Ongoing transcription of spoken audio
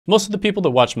Most of the people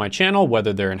that watch my channel,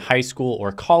 whether they're in high school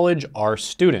or college, are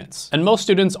students. And most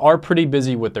students are pretty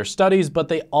busy with their studies, but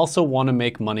they also want to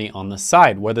make money on the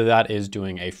side, whether that is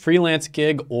doing a freelance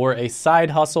gig or a side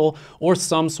hustle or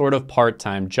some sort of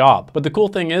part-time job. But the cool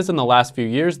thing is, in the last few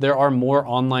years, there are more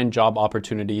online job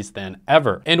opportunities than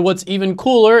ever. And what's even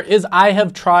cooler is I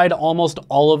have tried almost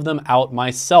all of them out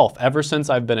myself. Ever since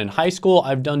I've been in high school,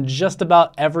 I've done just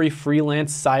about every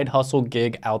freelance side hustle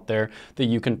gig out there that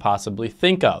you can possibly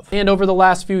think of. And over the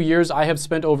last few years, I have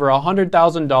spent over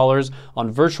 $100,000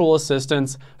 on virtual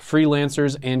assistants,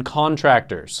 freelancers, and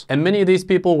contractors. And many of these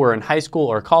people were in high school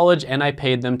or college, and I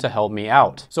paid them to help me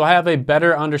out. So I have a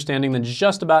better understanding than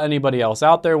just about anybody else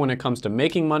out there when it comes to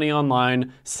making money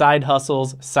online, side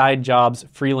hustles, side jobs,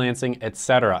 freelancing,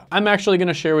 etc. I'm actually going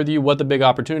to share with you what the big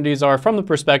opportunities are from the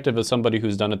perspective of somebody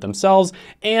who's done it themselves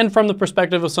and from the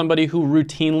perspective of somebody who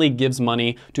routinely gives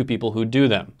money to people who do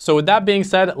them. So with that being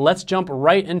said, let's jump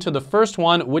right into the first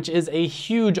one, which is a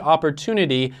huge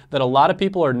opportunity that a lot of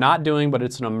people are not doing, but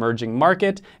it's an emerging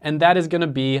market, and that is going to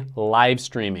be live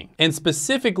streaming. And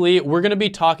specifically, we're going to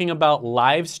be talking about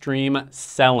live stream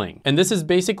selling. And this is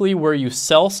basically where you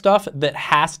sell stuff that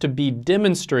has to be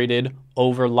demonstrated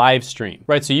over live stream,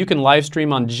 right? So you can live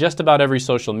stream on just about every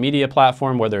social media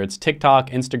platform, whether it's TikTok,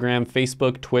 Instagram,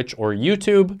 Facebook, Twitch, or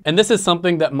YouTube. And this is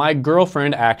something that my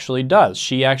girlfriend actually does.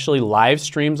 She actually live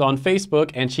streams on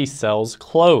Facebook and she sells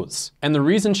clothes. And the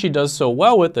reason she does so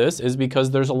well with this is because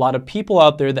there's a lot of people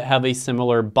out there that have a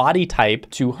similar body type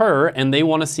to her and they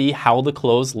want to see how the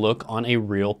clothes look on a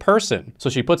real person. So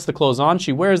she puts the clothes on,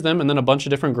 she wears them, and then a bunch of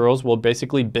different girls will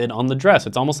basically bid on the dress.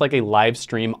 It's almost like a live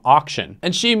stream auction.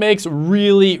 And she makes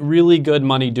really good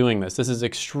money doing this. This is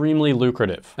extremely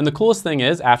lucrative. And the coolest thing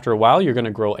is, after a while, you're gonna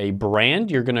grow a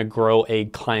brand, you're gonna grow a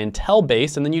clientele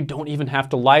base, and then you don't even have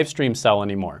to live stream sell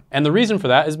anymore. And the reason for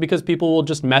that is because people will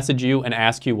just message you and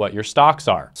ask you what your stocks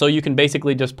are. So you can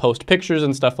basically just post pictures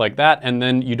and stuff like that, and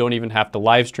then you don't even have to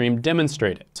live stream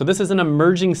demonstrate it. So this is an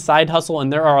emerging side hustle,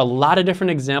 and there are a lot of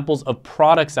different examples of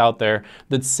products out there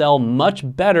that sell much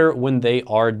better when they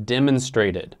are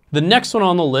demonstrated. The next one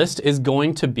on the list is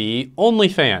going to be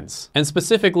OnlyFans, and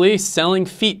specifically selling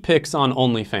feet pics on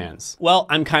OnlyFans. Well,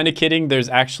 I'm kind of kidding. There's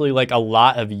actually like a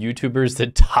lot of YouTubers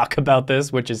that talk about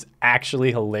this, which is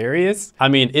actually hilarious. I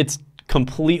mean, it's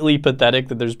completely pathetic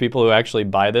that there's people who actually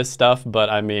buy this stuff, but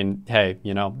I mean, hey,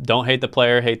 you know, don't hate the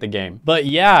player, hate the game. But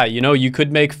yeah, you know, you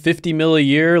could make 50 mil a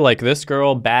year like this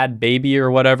girl, Bad Baby or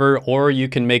whatever, or you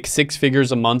can make 6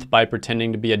 figures a month by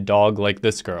pretending to be a dog like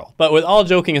this girl. But with all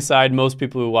joking aside, most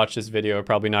people who watch this video are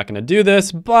probably not gonna do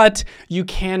this, but you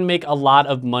can make a lot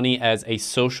of money as a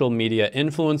social media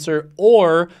influencer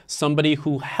or somebody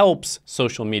who helps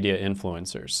social media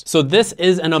influencers. So this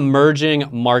is an emerging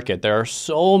market. There are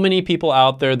so many people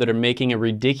out there that are making a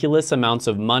ridiculous amounts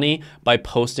of money by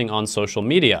posting on social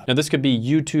media. Now this could be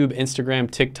YouTube,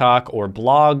 Instagram, TikTok, or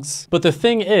blogs. But the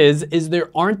thing is there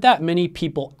aren't that many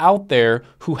people out there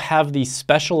who have these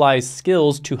specialized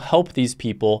skills to help these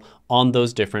people on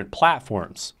those different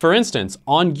platforms. For instance,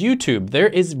 on YouTube, there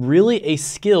is really a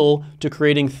skill to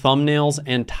creating thumbnails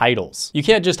and titles. You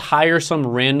can't just hire some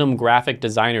random graphic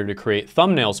designer to create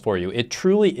thumbnails for you. It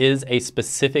truly is a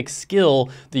specific skill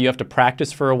that you have to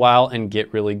practice for a while and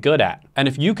get really good at. And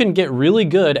if you can get really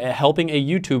good at helping a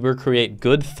YouTuber create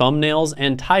good thumbnails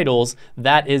and titles,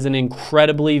 that is an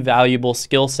incredibly valuable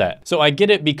skill set. So I get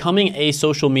it, becoming a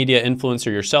social media influencer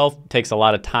yourself takes a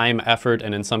lot of time, effort,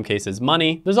 and in some cases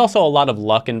money. There's also a lot of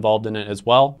luck involved in it as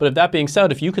well. But if that being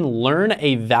said, if you can learn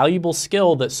a valuable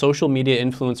skill that social media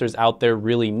influencers out there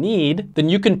really need, then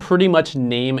you can pretty much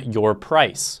name your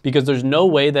price, because there's no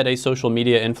way that a social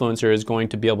media influencer is going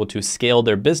to be able to scale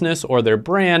their business or their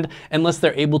brand unless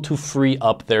they're able to free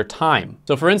up their time.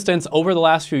 So for instance, over the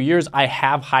last few years, I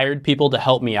have hired people to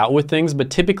help me out with things,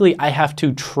 but typically I have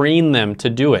to train them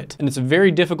to do it. And it's very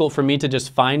difficult for me to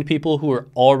just find people who are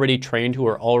already trained, who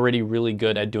are already really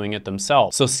good at doing it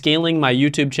themselves. So scaling my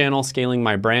YouTube channel, scaling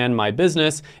my brand, my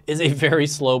business is a very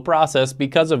slow process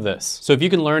because of this. So if you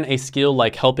can learn a skill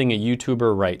like helping a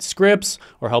YouTuber write scripts,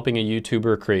 or helping a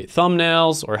YouTuber create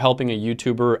thumbnails, or helping a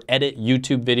YouTuber edit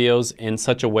YouTube videos in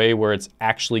such a way where it's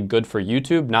actually good for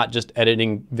YouTube, not just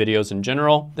editing videos in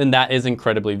general, then that is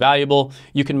incredibly valuable.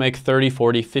 You can make $30,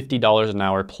 $40, $50 an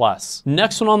hour plus.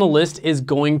 Next one on the list is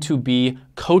going to be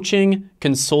coaching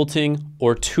consulting,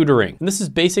 or tutoring. And this is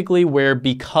basically where,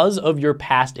 because of your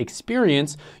past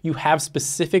experience, you have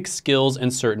specific skills in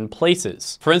certain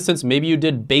places. For instance, maybe you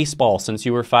did baseball since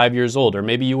you were 5 years old, or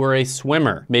maybe you were a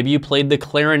swimmer. Maybe you played the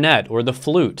clarinet or the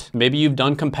flute. Maybe you've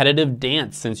done competitive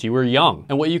dance since you were young.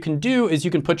 And what you can do is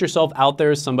you can put yourself out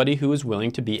there as somebody who is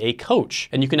willing to be a coach,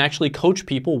 and you can actually coach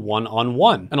people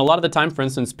one-on-one. And a lot of the time, for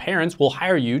instance, parents will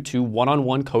hire you to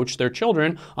one-on-one coach their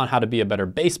children on how to be a better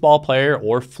baseball player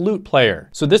or flute player.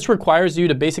 So this requires you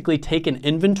to basically take an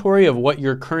inventory of what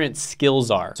your current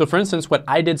skills are. So for instance, what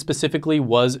I did specifically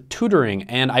was tutoring,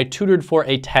 and I tutored for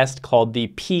a test called the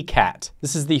PCAT.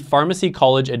 This is the Pharmacy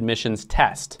College Admissions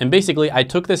Test. And basically, I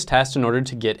took this test in order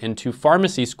to get into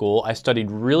pharmacy school. I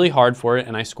studied really hard for it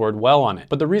and I scored well on it.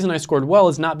 But the reason I scored well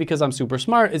is not because I'm super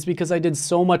smart, it's because I did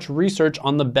so much research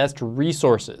on the best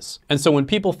resources. And so when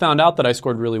people found out that I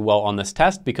scored really well on this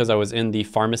test because I was in the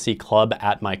pharmacy club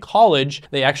at my college,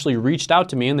 they actually reached out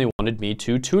to me and they wanted me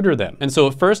to tutor them. And so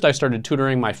at first I started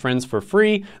tutoring my friends for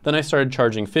free, then I started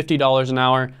charging $50 an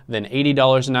hour, then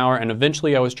 $80 an hour, and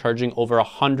eventually I was charging over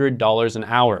 $100 an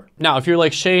hour. Now, if you're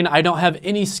like, Shane, I don't have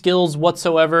any skills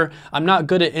whatsoever, I'm not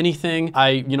good at anything,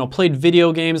 I played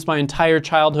video games my entire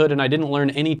childhood and I didn't learn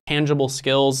any tangible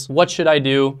skills, what should I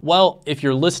do? Well, if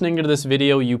you're listening to this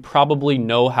video, you probably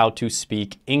know how to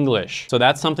speak English. So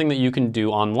that's something that you can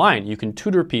do online. You can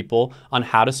tutor people on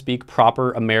how to speak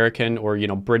proper American or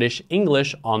British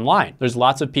English online. There's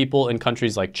lots of people in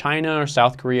countries like China or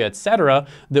South Korea, etc.,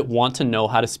 that want to know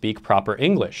how to speak proper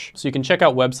English. So you can check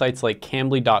out websites like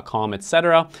cambly.com,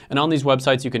 etc., and on these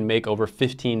websites you can make over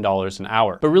 $15 an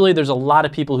hour. But really, there's a lot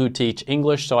of people who teach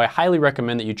English, so I highly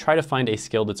recommend that you try to find a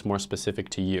skill that's more specific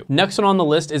to you. Next one on the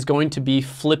list is going to be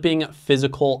flipping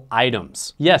physical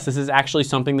items. Yes, this is actually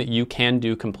something that you can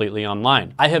do completely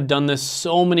online. I have done this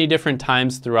so many different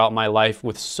times throughout my life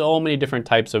with so many different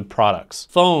types of products.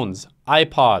 Phones,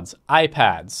 iPods,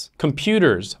 iPads,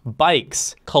 computers,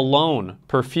 bikes, cologne,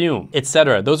 perfume,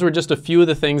 etc. Those were just a few of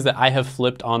the things that I have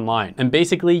flipped online. And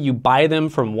basically you buy them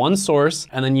from one source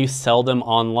and then you sell them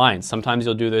online. Sometimes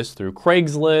you'll do this through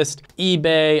Craigslist,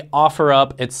 eBay,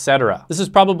 OfferUp, etc. This is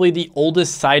probably the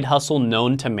oldest side hustle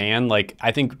known to man. Like,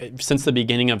 I think since the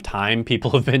beginning of time,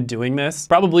 people have been doing this,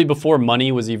 probably before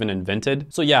money was even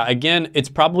invented. So yeah, again, it's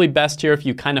probably best here if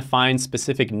you kind of find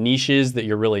specific niches that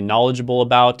you're really knowledgeable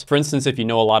about. For instance, if you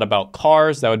know a lot about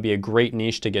cars, that would be a great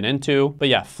niche to get into. But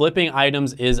yeah, flipping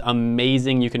items is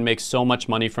amazing. You can make so much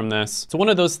money from this. It's one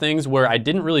of those things where I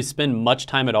didn't really spend much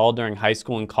time at all during high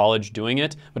school and college doing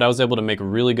it, but I was able to make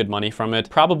really good money from it,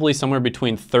 probably somewhere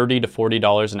between $30 to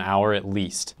 $40 an hour at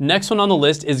least. Next one on the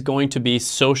list is going to be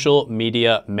social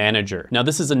media manager. Now,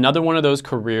 this is another one of those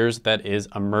careers that is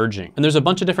emerging. And there's a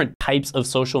bunch of different types of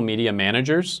social media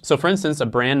managers. So for instance, a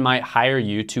brand might hire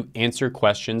you to answer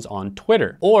questions on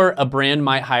Twitter, or a brand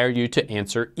might hire you to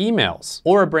answer emails,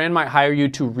 or a brand might hire you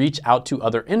to reach out to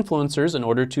other influencers in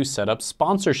order to set up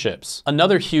sponsorships.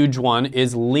 Another huge one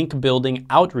is link building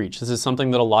outreach. This is something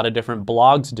that a lot of different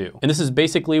blogs do. And this is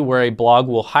basically where a blog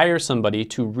will hire somebody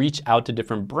to reach out to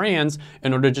different brands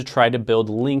in order to try to build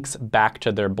links back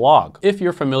to their blog. If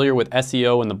you're familiar with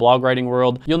SEO in the blog writing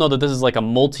world, you'll know that this is like a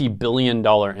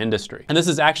multi-billion-dollar industry. And this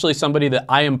is actually somebody that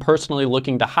I am personally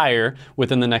looking to hire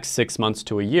within the next 6 months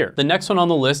to a year. The next one on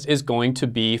the list is going to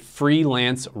be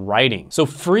freelance writing. So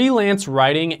freelance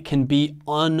writing can be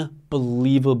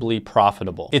unbelievably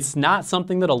profitable. It's not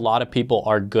something that a lot of people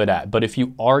are good at, but if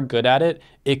you are good at it,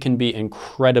 it can be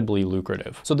incredibly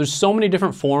lucrative. So there's so many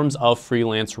different forms of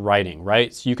freelance writing,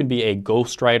 right? So you can be a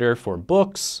ghostwriter for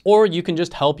books, or you can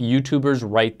just help YouTubers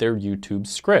write their YouTube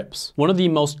scripts. One of the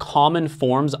most common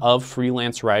forms of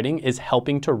freelance writing is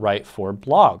helping to write for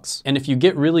blogs. And if you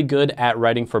get really good at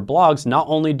writing for blogs, not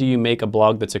only do you make a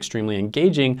blog that's extremely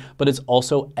engaging, but it's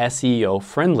also SEO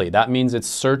friendly. That means it's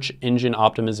search engine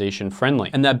optimization friendly.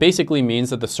 And that basically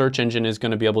means that the search engine is going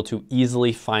to be able to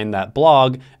easily find that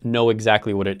blog, know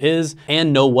exactly what it is,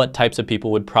 and know what types of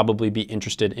people would probably be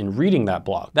interested in reading that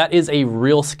blog. That is a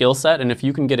real skill set, and if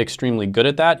you can get extremely good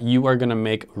at that, you are gonna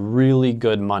make really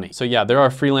good money. So yeah, there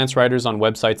are freelance writers on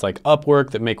websites like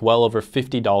Upwork that make well over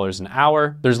 $50 an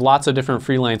hour. There's lots of different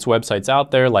freelance websites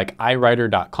out there, like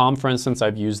iWriter.com, for instance.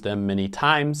 I've used them many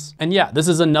times. And yeah, this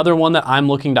is another one that I'm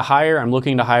looking to hire. I'm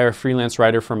looking to hire a freelance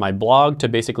writer for my blog to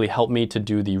basically help me to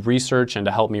do the research and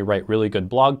to help me write really good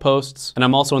blog posts. And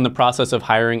I'm also in the process of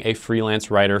hiring a freelance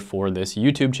writer for this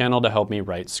YouTube channel to help me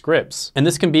write scripts. And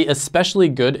this can be especially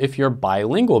good if you're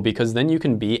bilingual, because then you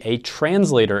can be a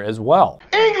translator as well.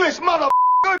 English, mother.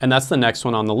 And that's the next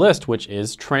one on the list, which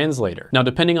is translator. Now,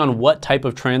 depending on what type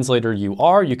of translator you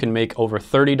are, you can make over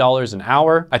 $30 an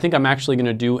hour. I think I'm actually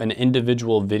gonna do an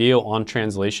individual video on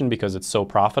translation because it's so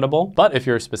profitable. But if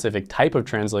you're a specific type of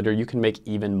translator, you can make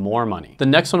even more money. The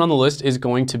next one on the list is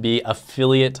going to be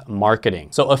affiliate marketing.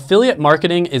 So affiliate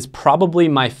marketing is probably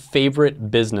my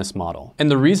favorite business model. And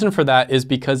the reason for that is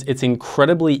because it's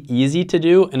incredibly easy to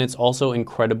do and it's also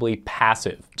incredibly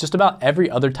passive. Just about every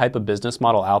other type of business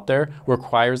model out there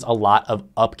requires a lot of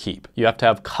upkeep. You have to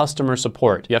have customer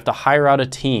support. You have to hire out a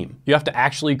team. You have to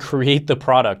actually create the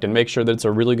product and make sure that it's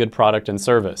a really good product and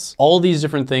service. All these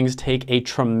different things take a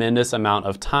tremendous amount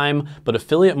of time, but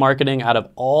affiliate marketing, out of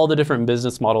all the different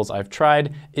business models I've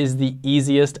tried, is the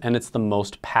easiest and it's the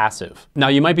most passive. Now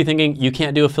you might be thinking you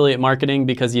can't do affiliate marketing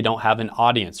because you don't have an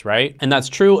audience, right? And that's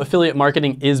true, affiliate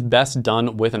marketing is best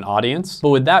done with an audience. But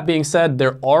with that being said,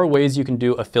 there are ways you can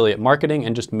do affiliate marketing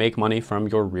and just make money from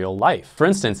your real life. For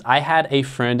instance, I had a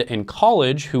friend in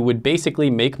college who would basically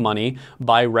make money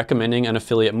by recommending an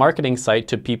affiliate marketing site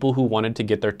to people who wanted to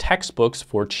get their textbooks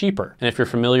for cheaper. And if you're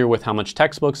familiar with how much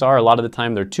textbooks are, a lot of the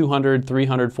time they're $200,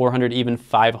 $300, $400, even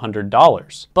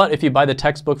 $500. But if you buy the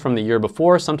textbook from the year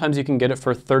before, sometimes you can get it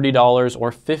for $30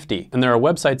 or $50. And there are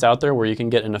websites out there where you can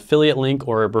get an affiliate link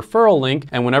or a referral link,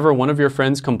 and whenever one of your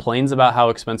friends complains about how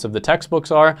expensive the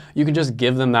textbooks are, you can just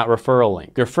give them that referral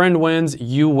link. Your friend wins,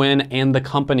 you win, and the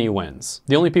company wins.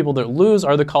 The only people that lose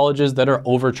are the colleges that are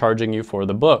overcharging you for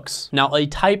the books. Now, a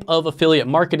type of affiliate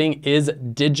marketing is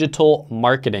digital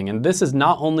marketing, and this is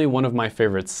not only one of my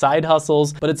favorite side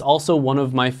hustles, but it's also one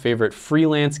of my favorite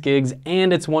freelance gigs,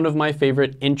 and it's one of my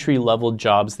favorite entry-level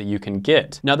jobs that you can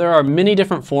get. Now, there are many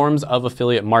different forms of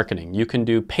affiliate marketing. You can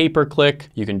do pay-per-click,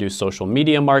 you can do social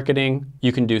media marketing,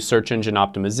 you can do search engine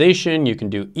optimization, you can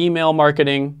do email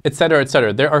marketing, etc.,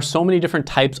 etc. There are so many different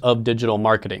types of digital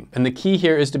marketing. And the key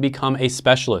here is to become a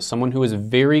specialist, someone who is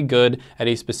very good at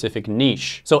a specific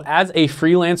niche. So as a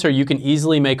freelancer, you can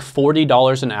easily make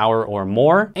 $40 an hour or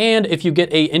more. And if you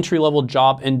get an entry-level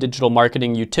job in digital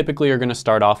marketing, you typically are gonna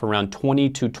start off around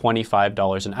 $20 to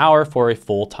 $25 an hour for a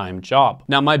full-time job.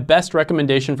 Now, my best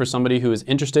recommendation for somebody who is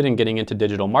interested in getting into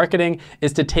digital marketing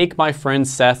is to take my friend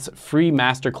Seth's free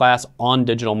masterclass on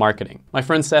digital marketing. My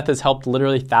friend Seth has helped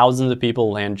literally thousands of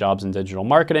people land jobs in digital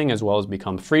marketing as well as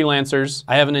become freelancers.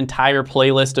 I have an entire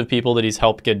playlist of people that he's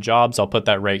helped get jobs. I'll put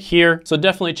that right here. So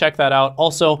definitely check that out.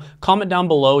 Also, comment down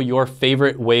below your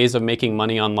favorite ways of making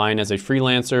money online as a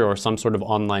freelancer or some sort of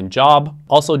online job.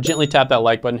 Also, gently tap that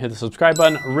like button, hit the subscribe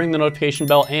button, ring the notification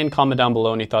bell, and comment down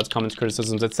below any thoughts, comments,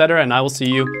 criticisms, etc. And I will see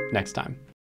you next time.